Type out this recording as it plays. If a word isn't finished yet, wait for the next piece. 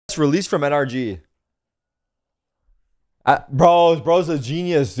released from NRG. Bro's a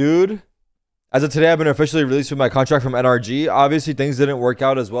genius, dude. As of today, I've been officially released from my contract from NRG. Obviously, things didn't work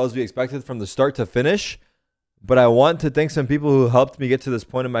out as well as we expected from the start to finish. But I want to thank some people who helped me get to this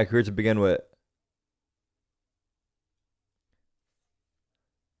point in my career to begin with.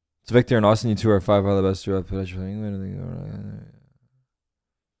 It's Victor and Austin. You two are 5 of the best duo.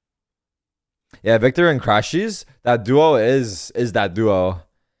 Yeah, Victor and Crashies. That duo is that duo.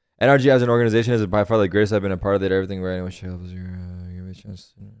 NRG as an organization is by far the greatest I've been a part of. They did everything right. I wish I help us here. Give me a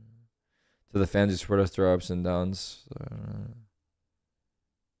chance to the fans who support us through our ups and downs.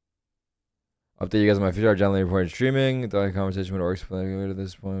 Update you guys on my future. I generally reported streaming. The conversation with orcs playing at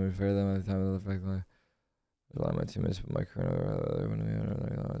this point. We fair them at the time of the fact that a lot of my teammates with my current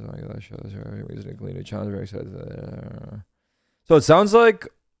challenge. Very excited. So it sounds like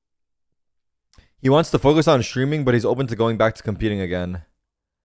he wants to focus on streaming, but he's open to going back to competing again.